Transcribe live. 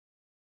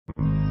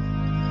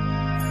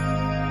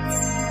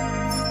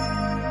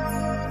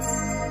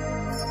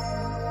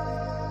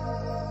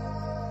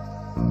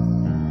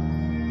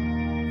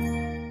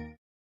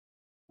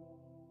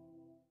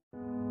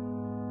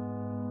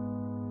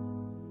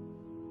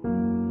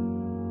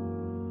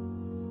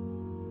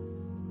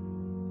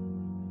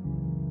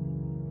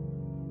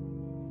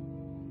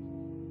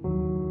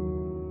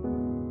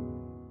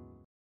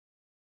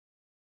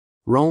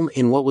Rome.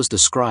 In what was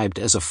described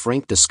as a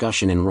frank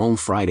discussion in Rome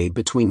Friday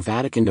between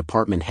Vatican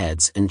department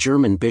heads and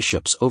German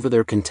bishops over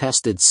their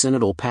contested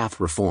Synodal Path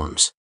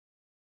reforms.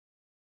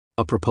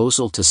 A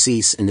proposal to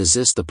cease and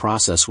desist the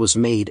process was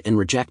made and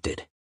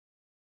rejected.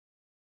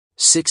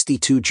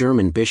 62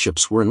 German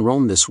bishops were in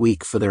Rome this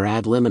week for their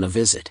ad limina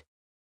visit,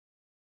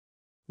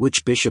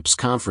 which bishops'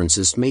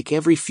 conferences make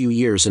every few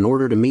years in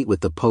order to meet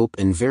with the Pope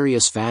and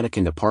various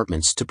Vatican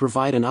departments to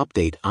provide an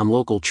update on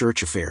local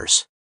church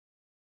affairs.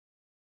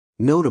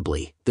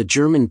 Notably, the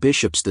German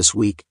bishops this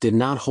week did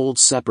not hold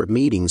separate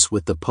meetings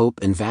with the Pope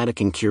and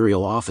Vatican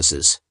curial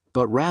offices,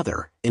 but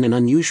rather, in an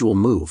unusual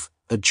move,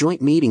 a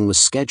joint meeting was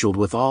scheduled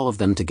with all of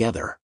them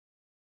together.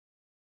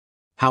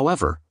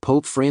 However,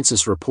 Pope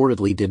Francis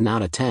reportedly did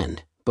not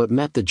attend, but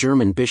met the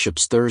German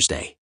bishops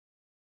Thursday.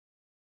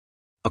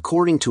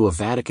 According to a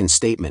Vatican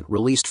statement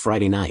released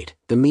Friday night,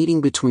 the meeting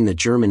between the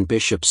German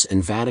bishops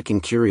and Vatican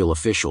curial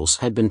officials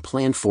had been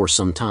planned for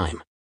some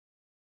time,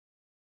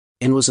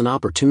 and was an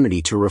opportunity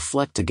to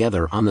reflect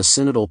together on the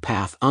Synodal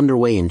Path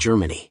underway in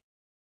Germany.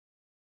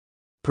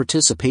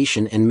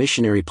 Participation and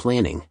missionary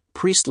planning,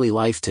 priestly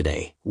life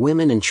today,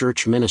 women in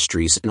church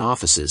ministries and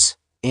offices,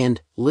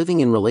 and living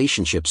in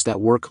relationships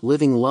that work,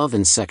 living love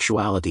and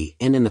sexuality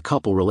and in the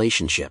couple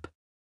relationship.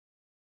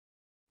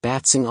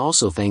 Batzing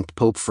also thanked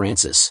Pope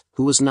Francis,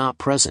 who was not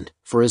present,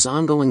 for his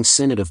ongoing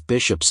synod of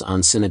bishops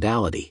on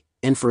synodality,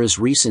 and for his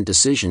recent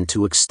decision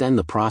to extend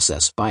the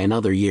process by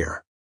another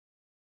year.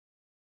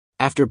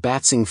 After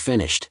Batzing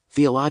finished,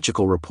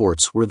 theological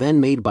reports were then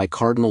made by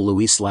Cardinal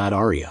Luis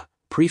Ladaria,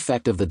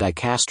 prefect of the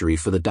Dicastery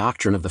for the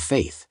Doctrine of the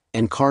Faith,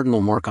 and Cardinal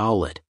Mark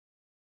Owlett,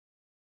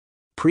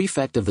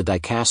 prefect of the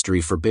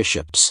Dicastery for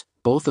Bishops,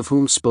 both of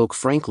whom spoke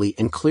frankly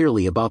and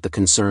clearly about the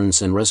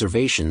concerns and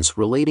reservations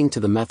relating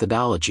to the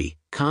methodology,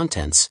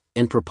 contents,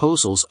 and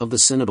proposals of the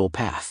Synodal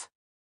Path.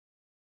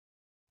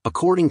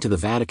 According to the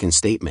Vatican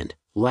statement,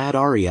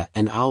 Ladaria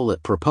and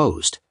Owlett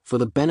proposed, for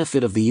the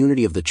benefit of the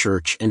unity of the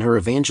Church and her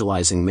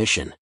evangelizing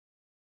mission,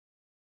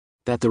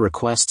 that the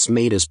requests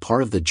made as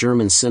part of the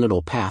German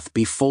Synodal Path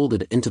be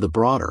folded into the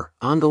broader,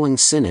 ongoing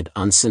Synod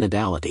on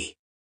synodality.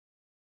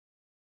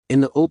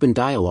 In the open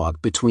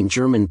dialogue between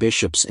German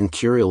bishops and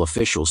curial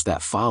officials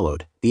that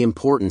followed, the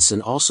importance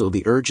and also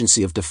the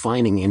urgency of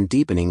defining and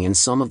deepening in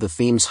some of the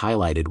themes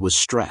highlighted was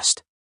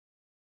stressed.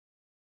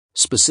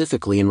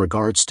 Specifically in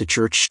regards to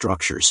church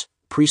structures,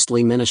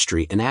 priestly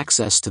ministry and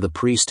access to the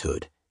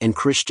priesthood, and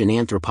Christian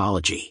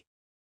anthropology.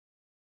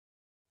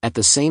 At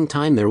the same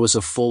time, there was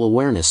a full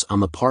awareness on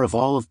the part of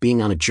all of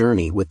being on a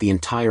journey with the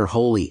entire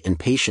holy and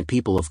patient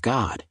people of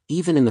God,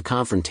 even in the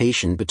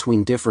confrontation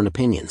between different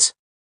opinions.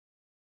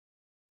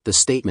 The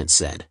statement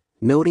said,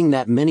 noting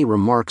that many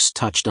remarks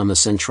touched on the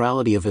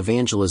centrality of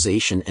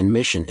evangelization and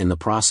mission in the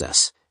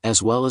process,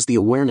 as well as the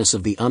awareness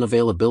of the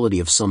unavailability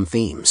of some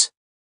themes.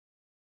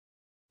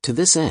 To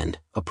this end,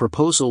 a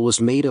proposal was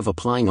made of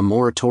applying a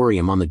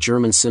moratorium on the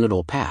German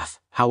Synodal Path.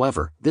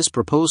 However, this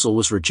proposal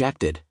was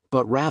rejected,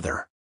 but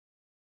rather,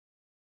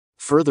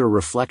 further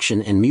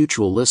reflection and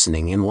mutual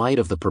listening in light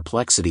of the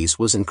perplexities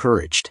was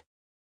encouraged.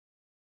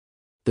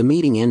 The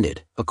meeting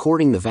ended,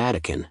 according to the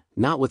Vatican,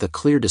 not with a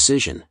clear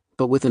decision,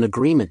 but with an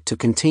agreement to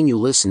continue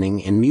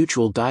listening and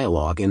mutual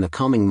dialogue in the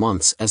coming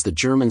months as the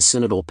German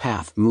Synodal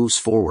Path moves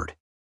forward.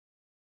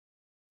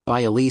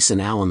 By Elise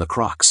and Alan the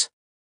Crux.